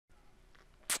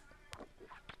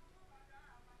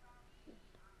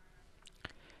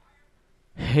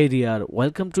Hey there,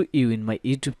 welcome to you in my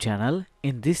YouTube channel.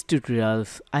 In this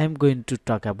tutorials, I am going to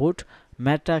talk about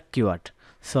meta keyword.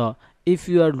 So, if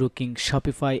you are looking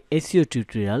Shopify SEO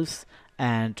tutorials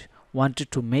and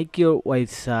wanted to make your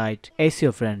website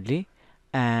SEO friendly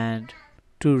and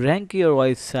to rank your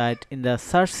website in the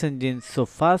search engine so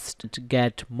fast to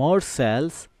get more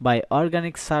sales by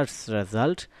organic search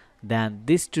result, then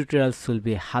this tutorials will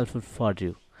be helpful for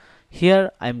you.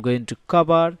 Here I am going to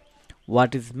cover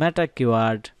what is meta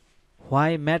keyword,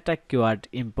 why meta keyword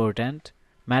important,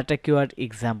 meta keyword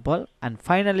example, and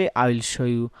finally I will show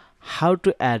you how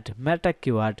to add meta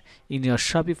keyword in your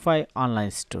Shopify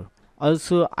online store.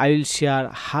 Also I will share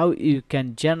how you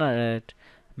can generate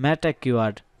meta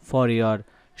keyword for your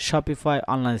Shopify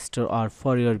online store or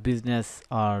for your business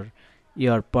or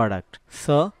your product.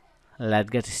 So let's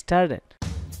get started.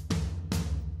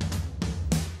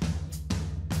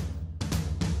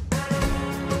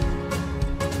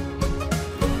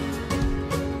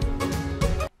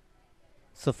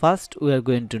 So first we are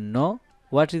going to know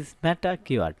what is meta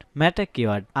keyword. Meta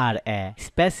keyword are a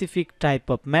specific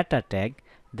type of meta tag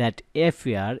that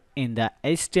appear in the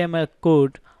HTML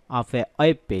code of a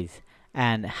web page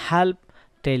and help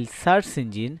tell search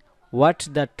engine what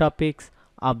the topics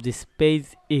of this page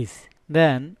is.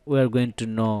 Then we are going to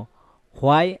know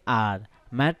why are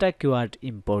meta keyword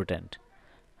important.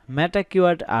 Meta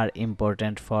keyword are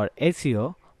important for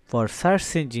SEO for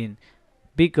search engine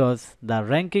because the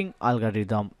ranking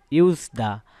algorithm use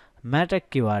the meta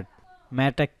keyword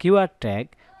tag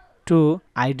to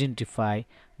identify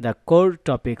the core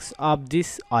topics of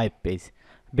this web page.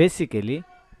 Basically,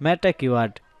 meta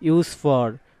keyword used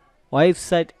for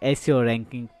website SEO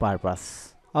ranking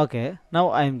purpose. Okay, now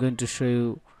I am going to show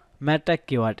you meta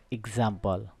keyword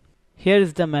example. Here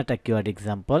is the meta keyword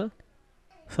example.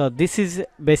 So this is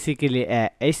basically a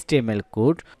HTML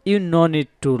code. You no need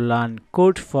to learn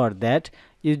code for that.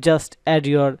 You just add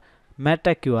your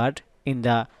meta keyword in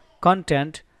the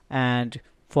content, and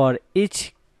for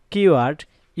each keyword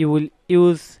you will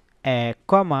use a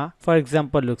comma. For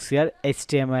example, looks here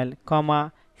HTML,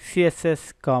 comma,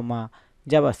 CSS, comma,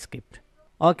 JavaScript.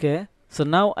 Okay, so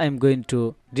now I am going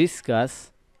to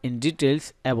discuss in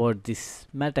details about this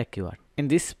meta keyword. In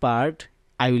this part,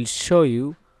 I will show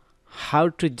you how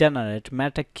to generate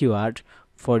meta keyword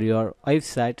for your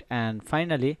website, and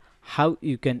finally how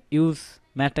you can use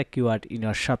meta keyword in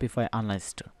your Shopify online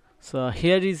store. So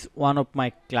here is one of my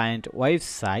client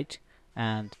website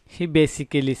and he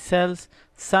basically sells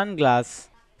sunglasses.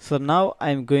 So now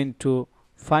I'm going to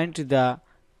find the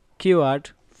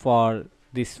keyword for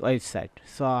this website.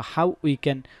 So how we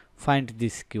can find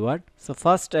this keyword? So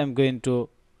first I'm going to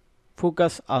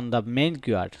focus on the main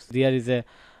keyword. There is a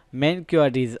main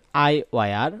keyword is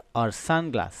eyewear or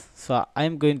sunglass. So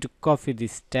I'm going to copy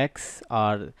this text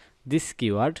or this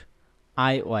keyword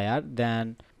eyewear,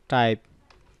 then type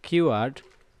keyword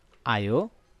IO.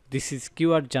 This is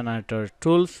keyword generator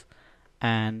tools,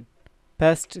 and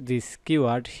paste this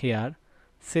keyword here.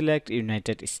 Select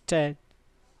United States,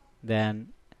 then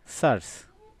search.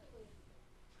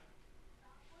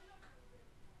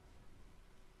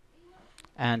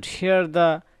 And here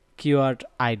the keyword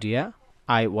idea: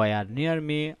 I wear near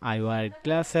me, I wear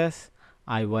glasses,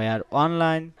 I wear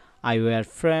online, I wear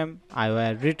frame, I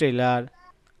wear retailer,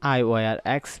 I wear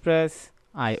express,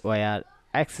 I wear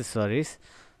accessories.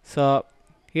 So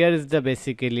here is the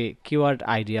basically keyword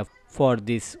idea for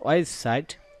this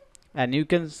website, and you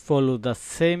can follow the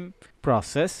same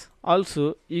process.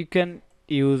 Also you can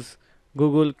use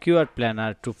Google Keyword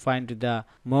Planner to find the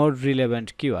more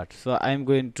relevant keyword. So I am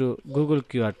going to Google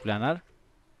Keyword Planner,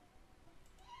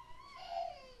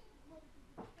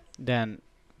 then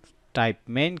type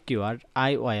main keyword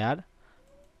eyewear,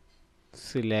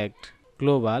 select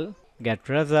global, get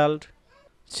result,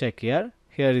 check here.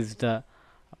 Here is the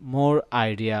more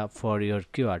idea for your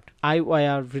keyword.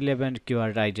 Eyewear relevant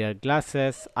keyword idea: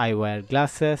 glasses, eyewear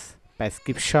glasses,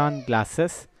 prescription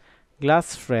glasses,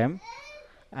 glass frame,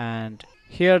 and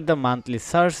here the monthly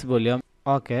search volume.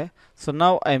 Okay, so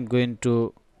now I'm going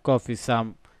to copy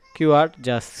some keyword.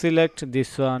 Just select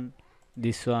this one,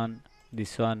 this one,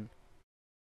 this one.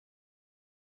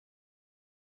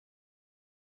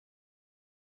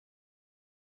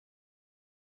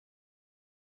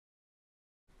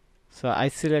 So I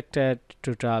selected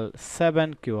total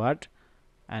 7 keyword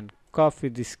and copy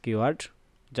this keyword.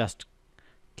 Just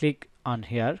click on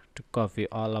here to copy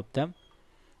all of them,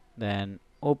 then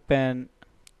open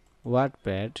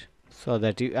WordPad so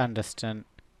that you understand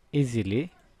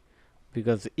easily,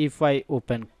 because if I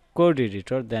open code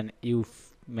editor then you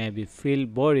maybe feel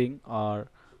boring or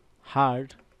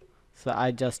hard. So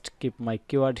I just keep my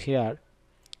keyword here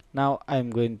Now I'm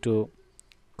going to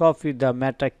copy the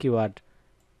meta keyword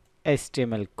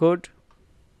HTML code.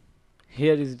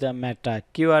 Here is the meta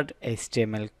keyword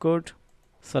HTML code.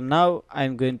 So now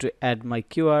I'm going to add my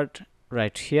keyword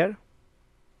right here.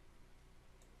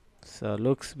 So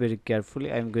looks very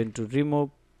carefully. I'm going to remove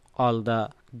all the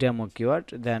demo keyword,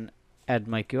 then add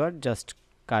my keyword. Just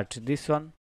cut this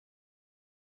one,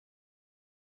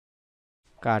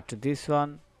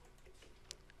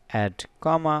 add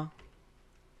comma,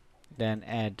 then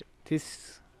add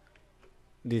this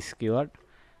keyword,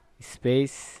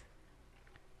 space,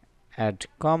 add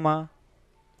comma,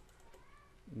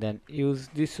 then use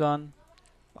this one.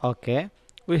 Okay,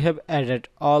 we have added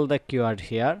all the keyword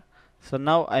here. So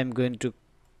now I'm going to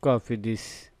copy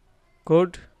this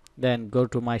code, then go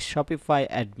to my Shopify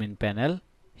admin panel.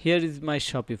 Here is my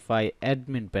Shopify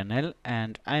admin panel,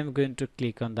 and I'm going to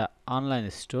click on the online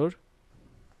store.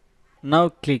 Now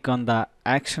click on the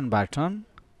action button,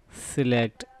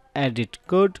 select edit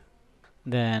code,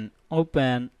 then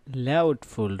open layout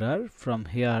folder from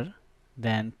here,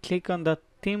 then click on the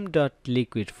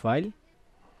theme.liquid file,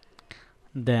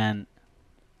 then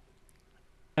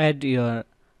add your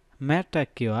meta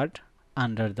keyword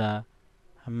under the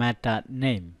meta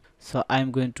name. So I'm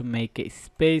going to make a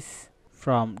space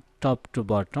from top to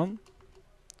bottom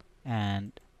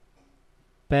and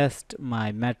paste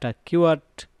my meta keyword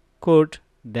code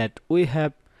that we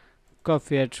have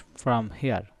copied from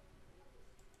here.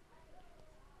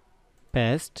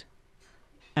 Paste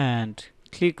and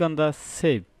click on the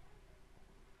save.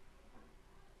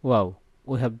 Wow,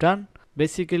 we have done.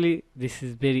 Basically, this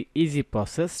is very easy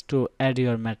process to add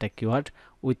your meta keyword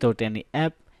without any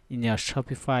app in your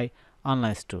Shopify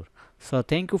online store. So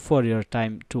thank you for your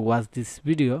time to watch this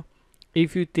video.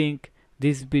 If you think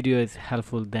this video is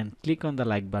helpful, then click on the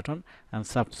like button and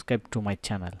subscribe to my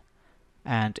channel.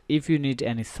 And if you need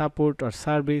any support or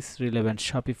service relevant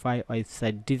Shopify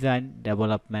website design,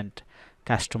 development,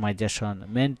 customization,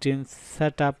 maintenance,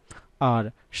 setup,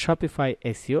 or Shopify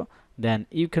SEO, then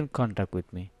you can contact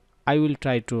with me. I will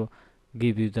try to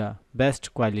give you the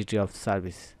best quality of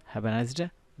service. Have a nice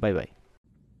day. Bye bye.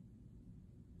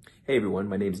 Hey everyone,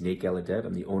 my name is Nate Gallaudet.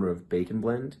 I'm the owner of Bacon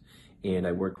Blend, and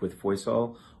I worked with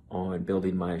Foysal on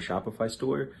building my Shopify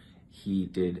store. He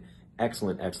did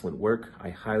excellent work. I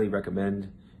highly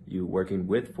recommend you working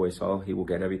with Foysal. He will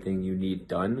get everything you need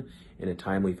done in a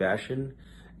timely fashion,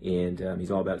 and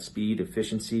he's all about speed,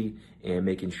 efficiency, and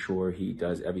making sure he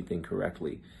does everything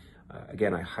correctly.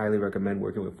 Again, I highly recommend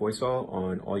working with Foysal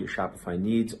on all your Shopify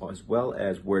needs, as well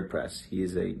as WordPress. He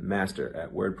is a master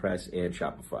at WordPress and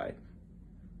Shopify.